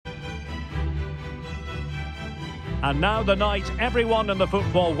And now the night everyone in the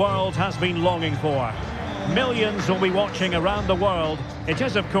football world has been longing for. Millions will be watching around the world. It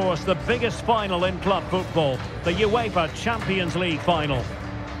is, of course, the biggest final in club football, the UEFA Champions League final.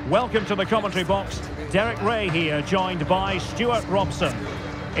 Welcome to the commentary box. Derek Ray here, joined by Stuart Robson.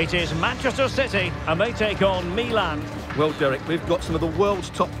 It is Manchester City, and they take on Milan. Well, Derek, we've got some of the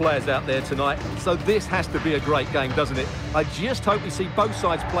world's top players out there tonight, so this has to be a great game, doesn't it? I just hope we see both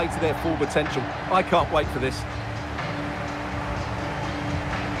sides play to their full potential. I can't wait for this.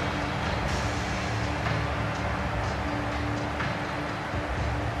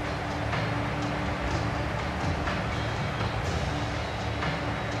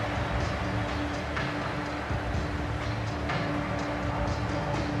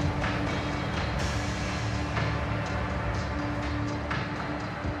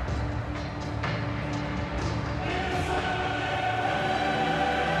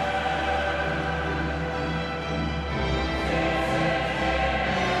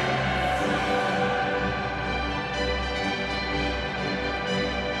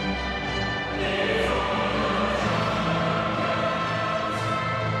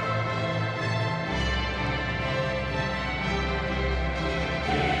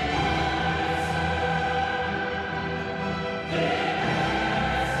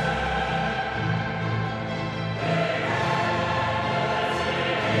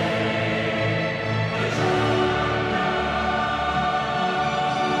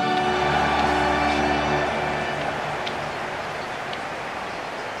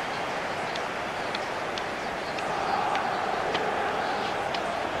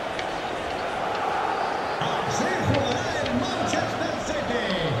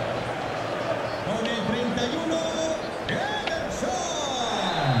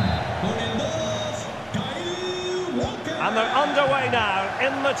 And they're underway now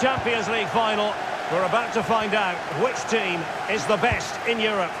in the Champions League final. We're about to find out which team is the best in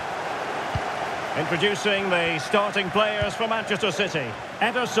Europe. Introducing the starting players for Manchester City.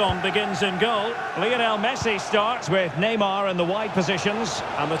 Ederson begins in goal. Lionel Messi starts with Neymar in the wide positions.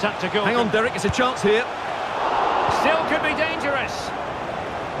 And the tactical... Hang on, Derek, it's a chance here. Still could be dangerous.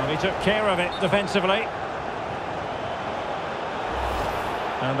 Well, he took care of it defensively.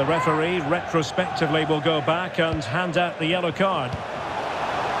 And the referee retrospectively will go back and hand out the yellow card.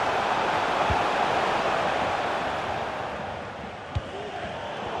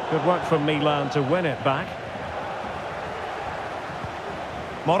 Good work from Milan to win it back.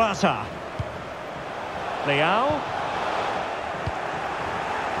 Morata. Leao.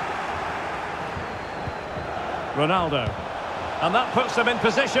 Ronaldo. And that puts them in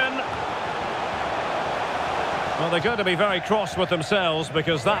position. Well, they're going to be very cross with themselves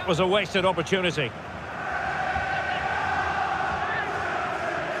because that was a wasted opportunity.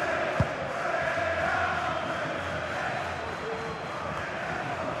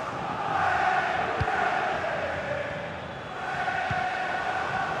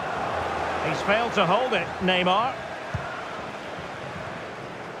 He's failed to hold it, Neymar.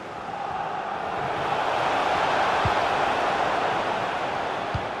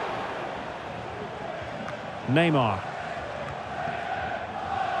 Neymar.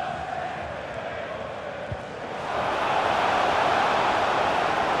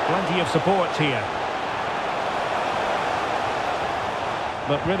 Plenty of support here.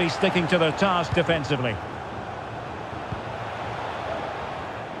 But really sticking to their task defensively.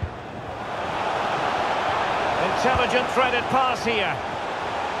 Intelligent threaded pass here.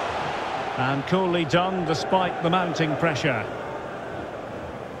 And coolly done despite the mounting pressure.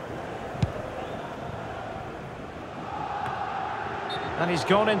 And he's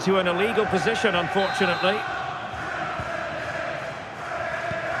gone into an illegal position, unfortunately.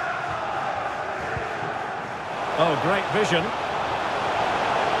 Oh, great vision.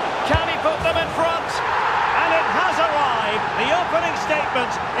 Can he put them in front? And it has arrived, the opening statement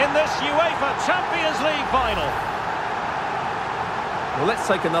in this UEFA Champions League final. Well, let's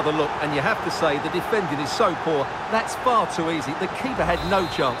take another look, and you have to say the defending is so poor. That's far too easy. The keeper had no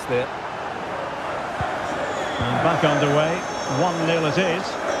chance there. And back underway. 1-0 it is.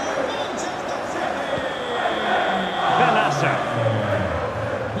 Benassa.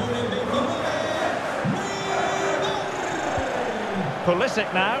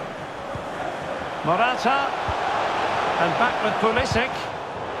 Pulisic now. Morata. And back with Pulisic.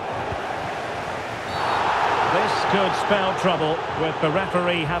 This could spell trouble with the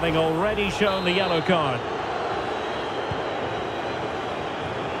referee having already shown the yellow card.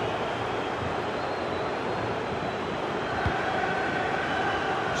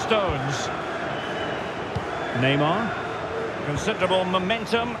 Stones. Neymar. Considerable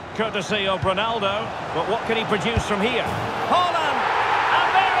momentum, courtesy of Ronaldo. But what can he produce from here? Haaland! And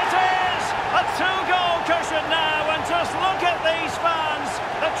there it is! A two-goal cushion now, and just look at these fans!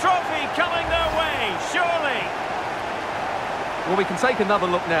 The trophy coming their way, surely! Well, we can take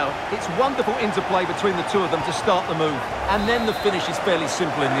another look now. It's wonderful interplay between the two of them to start the move. And then the finish is fairly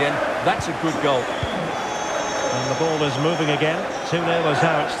simple in the end. That's a good goal. And the ball is moving again. 2-0 is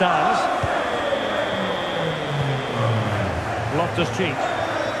how it stands. Loftus-Cheek.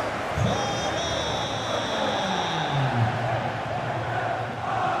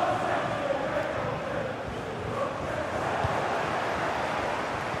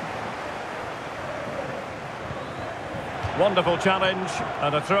 Wonderful challenge,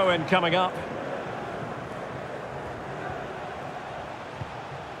 and a throw-in coming up.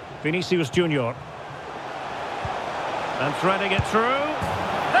 Vinicius Junior. And threading it through.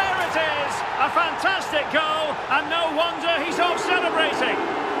 There it is! A fantastic goal, and no wonder he's off celebrating.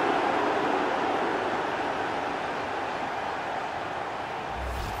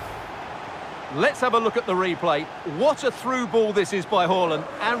 Let's have a look at the replay. What a through ball this is by Haaland.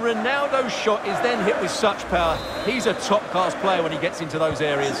 And Ronaldo's shot is then hit with such power. He's a top-class player when he gets into those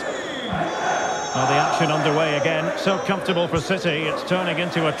areas. Well, the action underway again. So comfortable for City, it's turning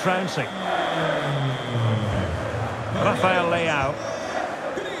into a trouncing. Rafael Leao.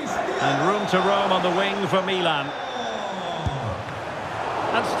 And room to roam on the wing for Milan.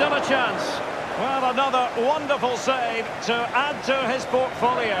 And still a chance. Well, another wonderful save to add to his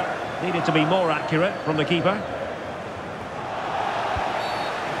portfolio. Needed to be more accurate from the keeper.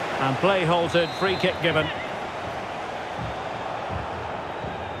 And play halted, free kick given.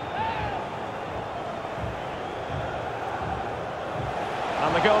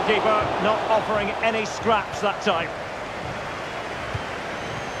 And the goalkeeper not offering any scraps that time.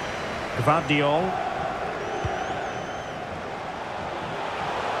 Gvardiol.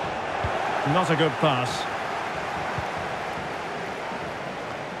 Not a good pass.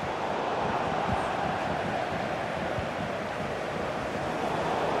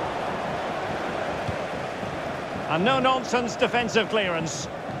 And no-nonsense defensive clearance.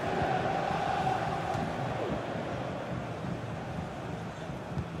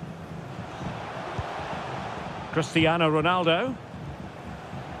 Cristiano Ronaldo.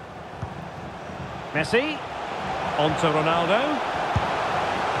 Messi. On to Ronaldo.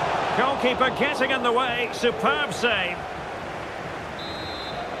 Goalkeeper getting in the way. Superb save.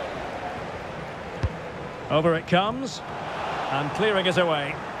 Over it comes. And clearing it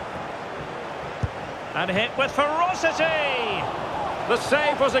away. And hit with ferocity. The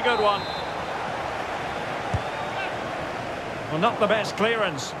save was a good one. Well, not the best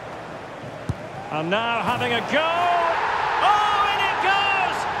clearance. And now having a go. Oh, in it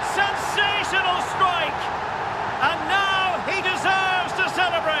goes! Sensational strike! And now he deserves to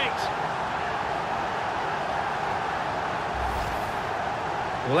celebrate.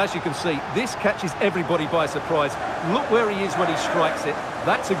 Well, as you can see, this catches everybody by surprise. Look where he is when he strikes it.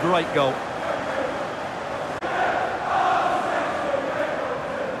 That's a great goal.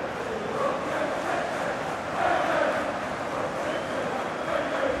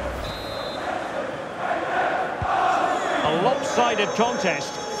 A lopsided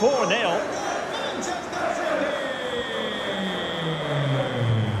contest, 4-0.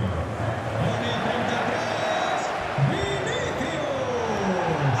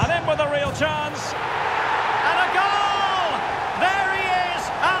 Chance and a goal! There he is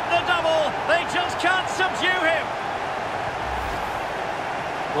at the double. They just can't subdue him.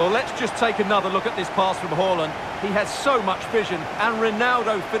 Well, let's just take another look at this pass from Haaland. He has so much vision, and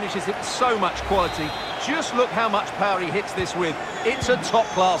Ronaldo finishes it with so much quality. Just look how much power he hits this with. It's a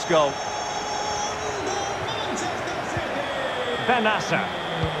top-class goal. Benassa.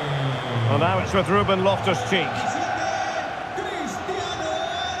 Well, now it's with Ruben Loftus-Cheek.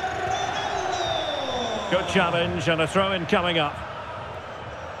 Good challenge and a throw-in coming up.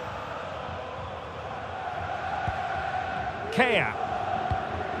 Kea.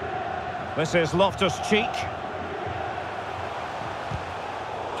 This is Loftus-Cheek.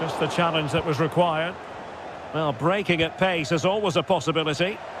 Just the challenge that was required. Well, breaking at pace is always a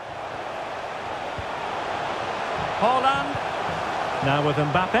possibility. Haaland. Now with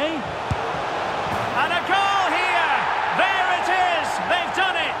Mbappe. And a goal here! There it is! They've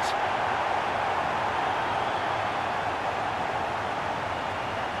done it!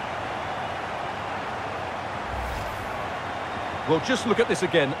 Well, just look at this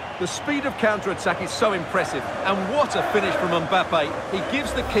again. The speed of counter-attack is so impressive. And what a finish from Mbappe. He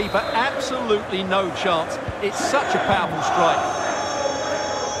gives the keeper absolutely no chance. It's such a powerful strike.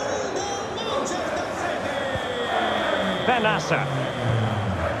 Benassa.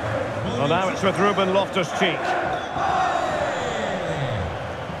 Well, now it's with Ruben Loftus-Cheek.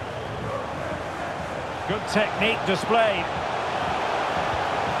 Good technique displayed.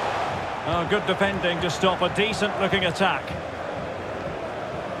 Oh, good defending to stop a decent-looking attack.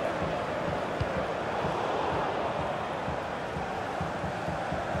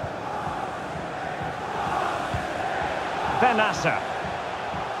 Benassa.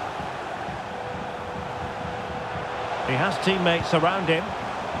 He has teammates around him,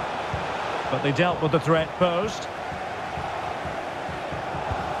 but they dealt with the threat posed.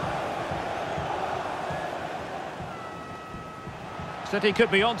 City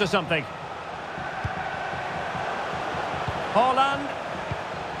could be onto something. Haaland.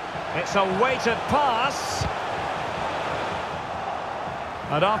 It's a weighted pass.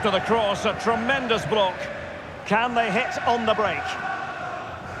 And after the cross, a tremendous block. Can they hit on the break?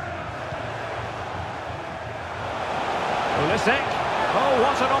 Pulisic. Oh,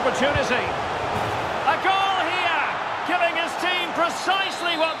 what an opportunity. A goal here, giving his team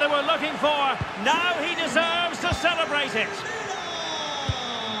precisely what they were looking for. Now he deserves to celebrate it.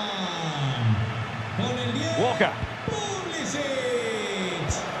 Walker.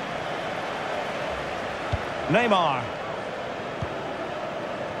 Neymar.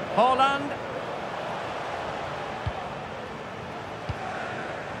 Haaland.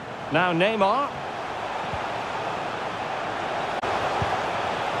 Now Neymar.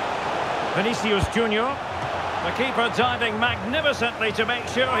 Vinicius Junior. The keeper diving magnificently to make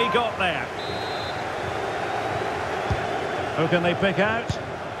sure he got there. Who can they pick out?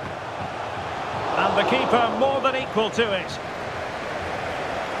 And the keeper more than equal to it.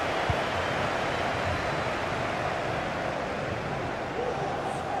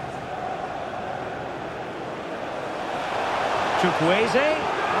 Chukwueze,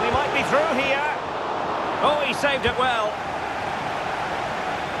 and he might be through here. Oh, he saved it well.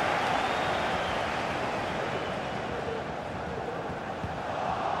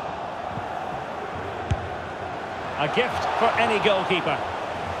 A gift for any goalkeeper.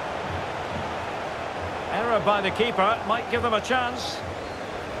 Error by the keeper might give them a chance.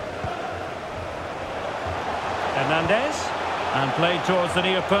 Hernandez, and played towards the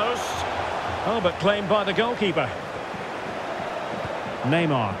near post. Oh, but claimed by the goalkeeper.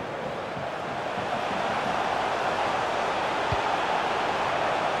 Neymar.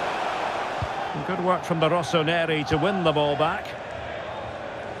 Good work from the Rossoneri to win the ball back.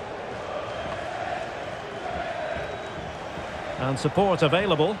 And support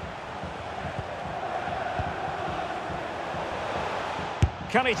available.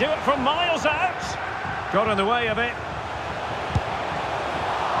 Can he do it from miles out? Got in the way of it.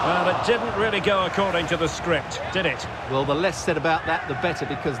 Well, it didn't really go according to the script, did it? Well, the less said about that, the better,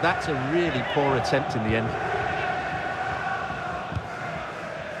 because that's a really poor attempt in the end.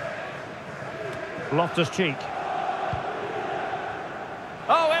 Loftus-Cheek.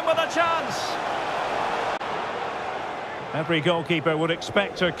 Oh, in with a chance! Every goalkeeper would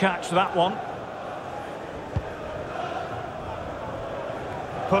expect to catch that one.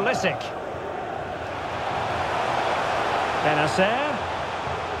 Pulisic. Benassa.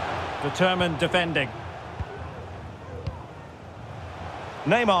 Determined defending.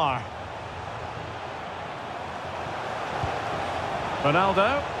 Neymar.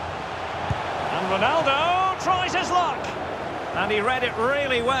 Ronaldo. And Ronaldo tries his luck. And he read it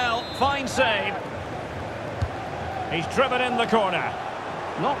really well. Fine save. He's driven in the corner.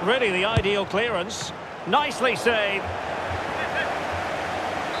 Not really the ideal clearance. Nicely saved.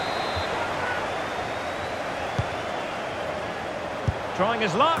 Trying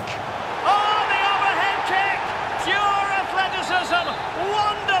his luck. Oh, the overhead kick! Pure athleticism!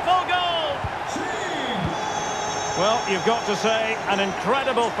 Wonderful goal! Well, you've got to say, an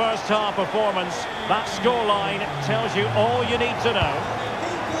incredible first-half performance. That scoreline tells you all you need to know.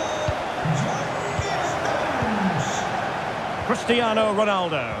 Cristiano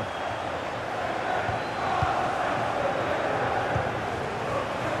Ronaldo.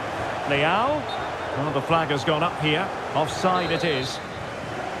 Leao. Well, the flag has gone up here. Offside it is.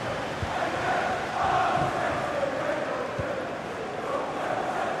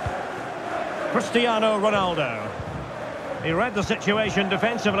 Cristiano Ronaldo. He read the situation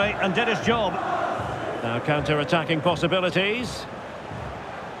defensively and did his job. Now counter-attacking possibilities.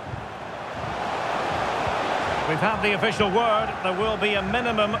 We've had the official word. There will be a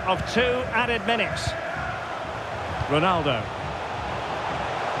minimum of 2 added minutes. Ronaldo.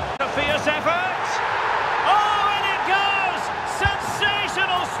 A fierce effort. Oh, and it goes!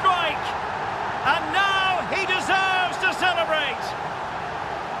 Sensational strike! And now he deserves to celebrate.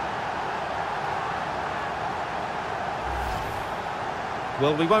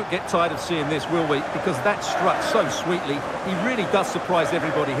 Well, we won't get tired of seeing this, will we? Because that struck so sweetly. He really does surprise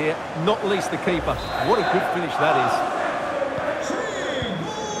everybody here, not least the keeper. What a good finish that is.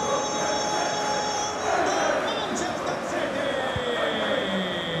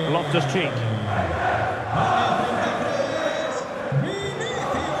 Loftus-Cheek.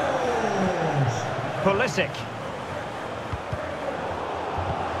 Pulisic.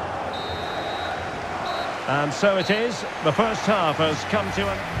 And so it is. The first half has come to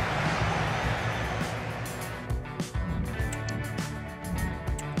an...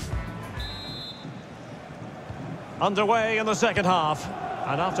 Underway in the second half.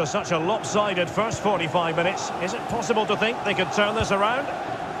 And after such a lopsided first 45 minutes, is it possible to think they could turn this around?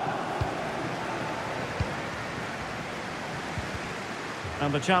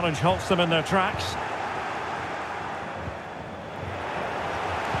 And the challenge halts them in their tracks.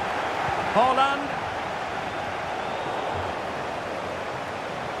 Haaland.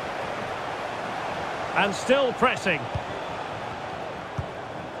 And still pressing.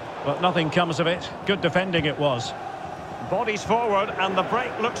 But nothing comes of it. Good defending it was. Bodies forward and the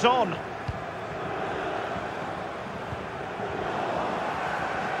break looks on.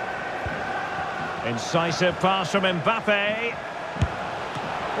 Incisive pass from Mbappe.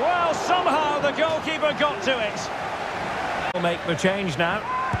 Well, somehow the goalkeeper got to it. We'll make the change now.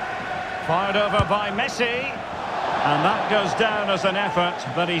 Fired over by Messi. And that goes down as an effort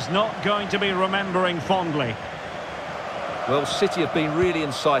that he's not going to be remembering fondly. Well, City have been really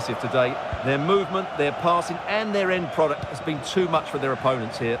incisive today. Their movement, their passing and their end product has been too much for their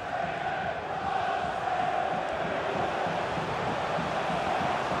opponents here.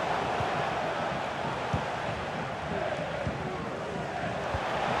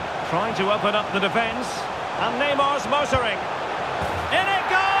 Trying to open up the defence. And Neymar's motoring. In it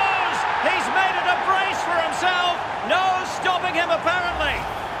goes! He's made it a brace for himself. No stopping him, apparently.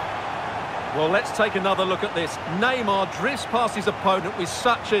 Well, let's take another look at this. Neymar drifts past his opponent with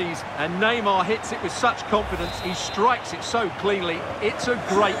such ease, and Neymar hits it with such confidence. He strikes it so cleanly. It's a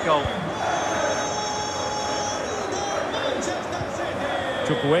great goal.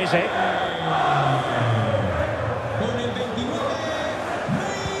 Chukwueze.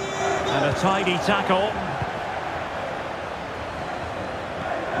 And a tidy tackle.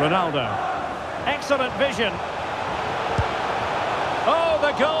 Ronaldo. Excellent vision. Oh,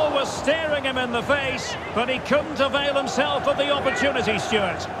 the goal was staring him in the face, but he couldn't avail himself of the opportunity,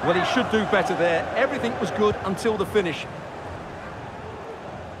 Stuart. Well, he should do better there. Everything was good until the finish.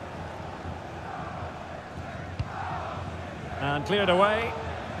 And cleared away.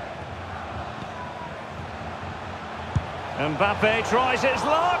 Mbappe tries his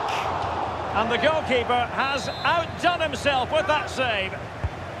luck. And the goalkeeper has outdone himself with that save.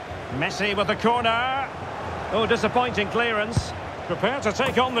 Messi with the corner. Oh, disappointing clearance. Prepared to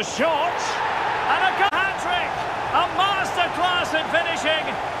take on the shot. And a hat-trick! A masterclass in finishing.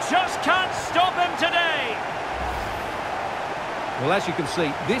 Just can't stop him today. Well, as you can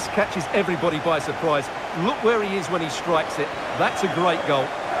see, this catches everybody by surprise. Look where he is when he strikes it. That's a great goal.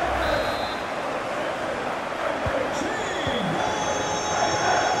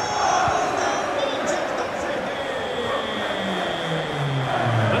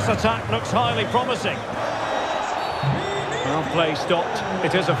 This attack looks highly promising. Well, play stopped.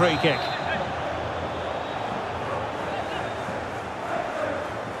 It is a free kick.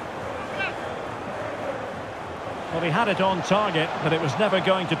 Well, he had it on target, but it was never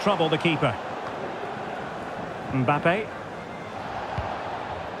going to trouble the keeper. Mbappe.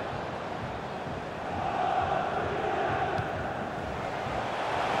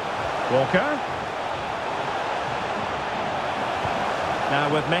 Walker. Now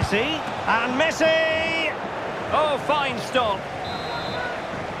with Messi. And Messi! Oh, fine stop.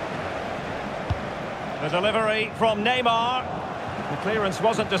 The delivery from Neymar. The clearance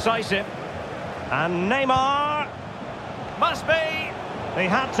wasn't decisive. And Neymar. Must be. He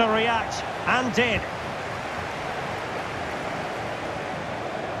had to react and did.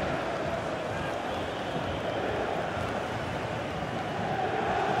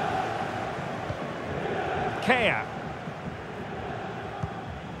 Kea.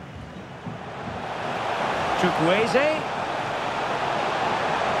 Chukwueze.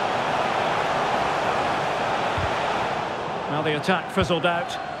 Now the attack fizzled out.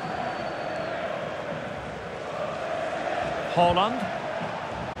 Haaland.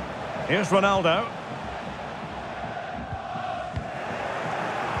 Here's Ronaldo.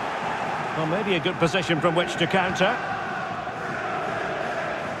 Well, maybe a good position from which to counter.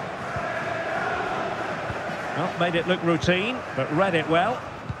 Well, made it look routine, but read it well.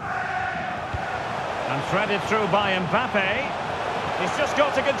 And threaded through by Mbappe. He's just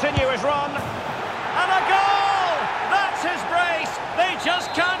got to continue his run. And a goal! That's his brace. They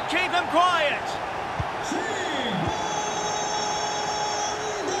just can't keep him quiet.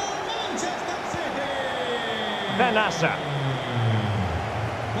 Benassa.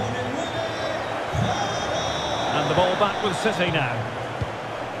 And the ball back with City now.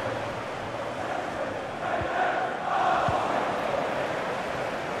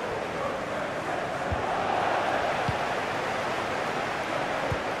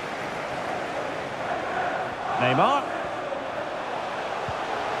 Neymar.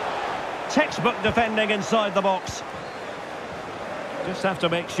 Textbook defending inside the box. Just have to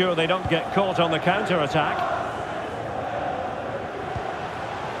make sure they don't get caught on the counter-attack.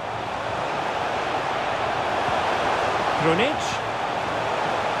 Krunic.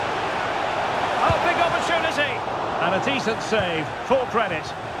 Oh, big opportunity. And a decent save. Full credit.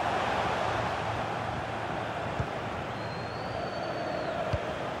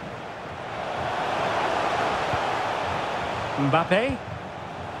 Mbappe.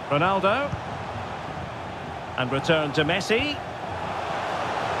 Ronaldo. And return to Messi.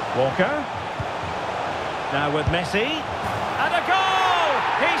 Walker. Now with Messi. And a goal!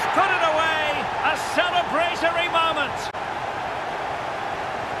 He's put it away! A celebratory moment!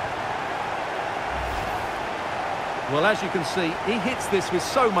 Well, as you can see, he hits this with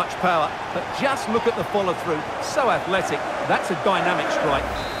so much power, but just look at the follow-through. So athletic. That's a dynamic strike.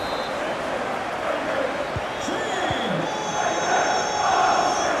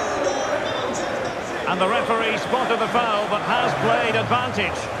 And the referee spotted the foul, but has played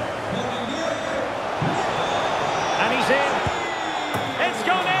advantage. And he's in. It's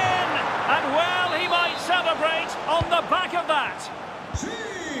gone in! And well, he might celebrate on the back of that.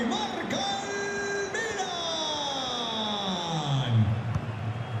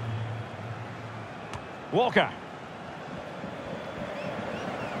 Walker.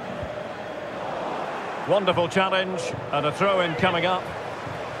 Wonderful challenge, and a throw-in coming up.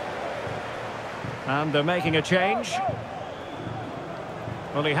 And they're making a change.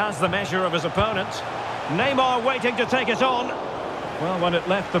 Well, he has the measure of his opponent. Neymar waiting to take it on. Well, when it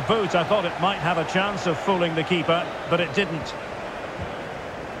left the boot, I thought it might have a chance of fooling the keeper, but it didn't.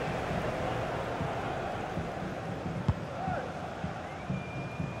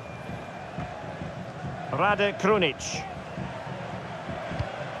 Krunic.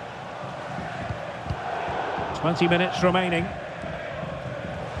 20 minutes remaining.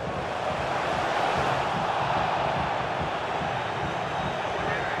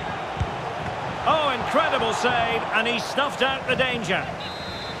 Oh, incredible save, and he snuffed out the danger.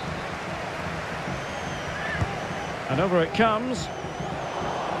 And over it comes.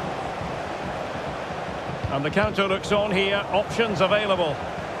 And the counter looks on here, options available.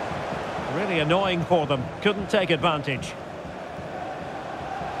 Really annoying for them, couldn't take advantage.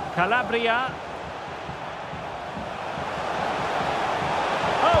 Calabria.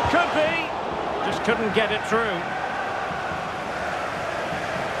 Oh, could be! Just couldn't get it through.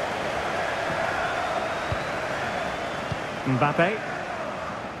 Mbappe.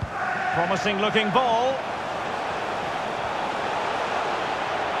 Promising looking ball.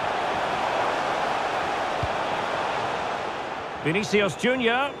 Vinicius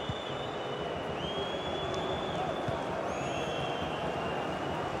Junior.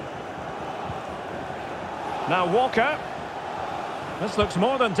 Now Walker. This looks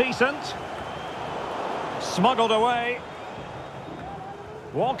more than decent. Smuggled away.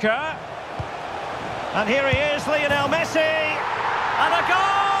 Walker. And here he is, Lionel Messi. And a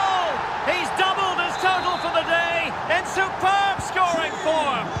goal! He's doubled his total for the day in superb scoring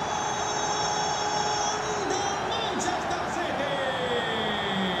form.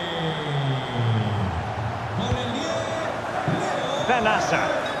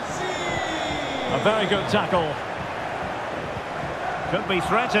 Benassa. A very good tackle. Could be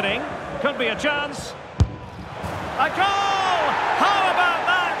threatening. Could be a chance. A goal! How about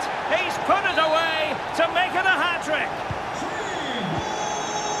that? He's put it away to make it a hat-trick.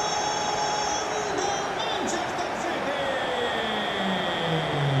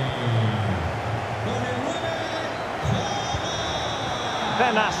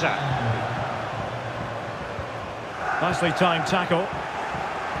 Benassa. Nicely timed tackle.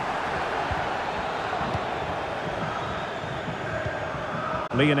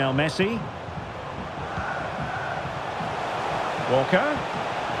 Lionel Messi. Walker.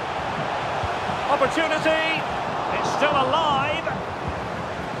 Opportunity. It's still alive.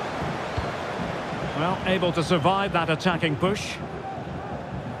 Well, able to survive that attacking push.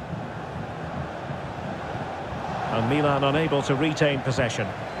 And Milan unable to retain possession.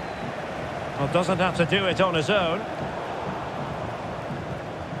 Well, doesn't have to do it on his own.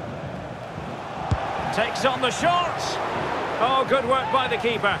 Takes on the shot. Oh, good work by the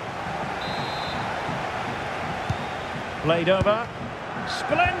keeper. Played over.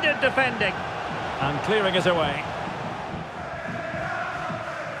 Splendid defending. And clearing us away.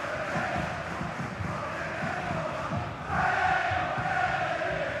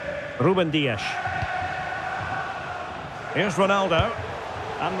 Ruben Dias. Here's Ronaldo.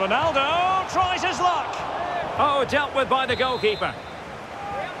 And Ronaldo tries his luck. Oh, dealt with by the goalkeeper.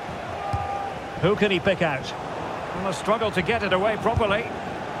 Who can he pick out? Well, a struggle to get it away properly.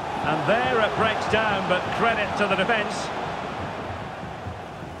 And there it breaks down, but credit to the defence.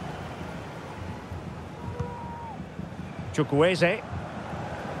 Chukwueze.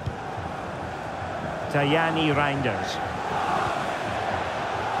 Tajani Reinders.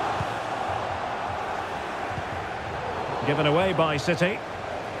 Given away by City.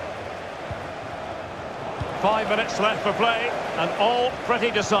 5 minutes left for play, and all pretty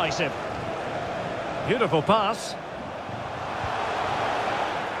decisive. Beautiful pass.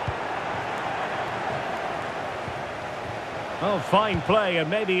 Oh, fine play, and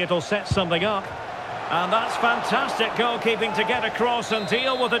maybe it'll set something up. And that's fantastic goalkeeping to get across and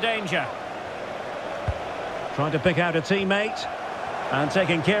deal with the danger. Trying to pick out a teammate and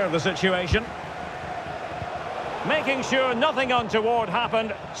taking care of the situation. Making sure nothing untoward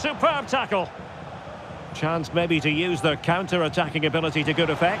happened. Superb tackle. Chance maybe to use their counter-attacking ability to good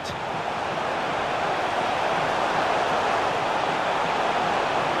effect.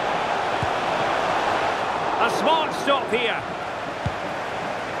 A smart stop here.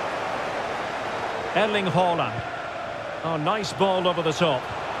 Erling Haaland. Oh, nice ball over the top.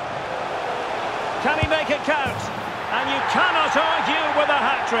 Can he make it count? And you cannot argue with a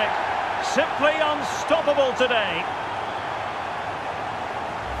hat-trick. Simply unstoppable today.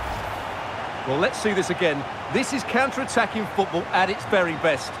 Well, let's see this again. This is counter-attacking football at its very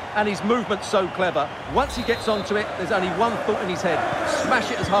best. And his movement's so clever. Once he gets onto it, there's only one thought in his head.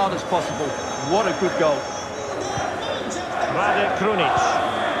 Smash it as hard as possible. What a good goal. Rade Krunic.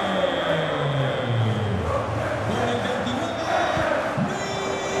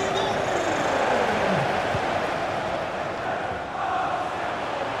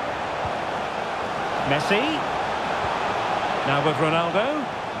 Messi. Now with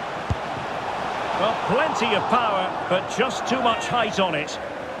Ronaldo. Well, plenty of power, but just too much height on it.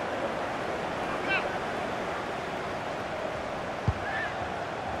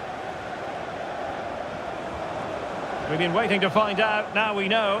 We've been waiting to find out. Now we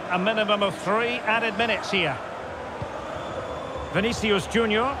know. A minimum of 3 added minutes here. Vinicius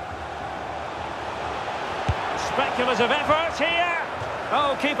Junior. Speculative effort here.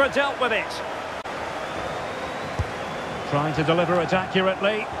 Oh, keeper dealt with it. Trying to deliver it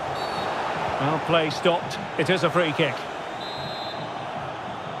accurately. Well, play stopped. It is a free kick.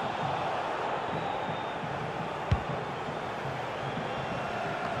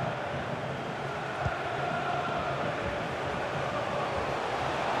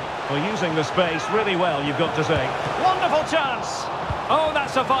 Well, using the space really well, you've got to say. Wonderful chance! Oh,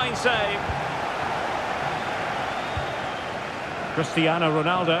 that's a fine save. Cristiano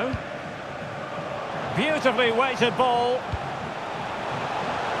Ronaldo. Beautifully weighted ball.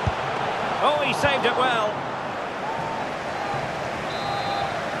 Oh, he saved it well.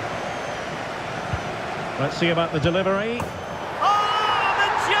 Let's see about the delivery. Oh,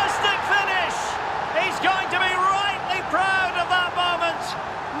 majestic finish! He's going to be rightly proud of that moment.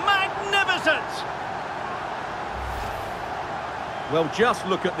 Magnificent! Well, just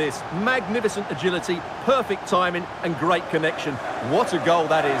look at this. Magnificent agility, perfect timing, and great connection. What a goal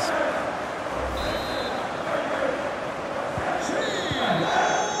that is.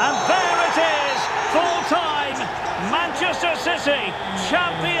 And there it is, full time. Manchester City,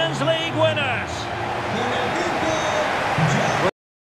 Champions League winners.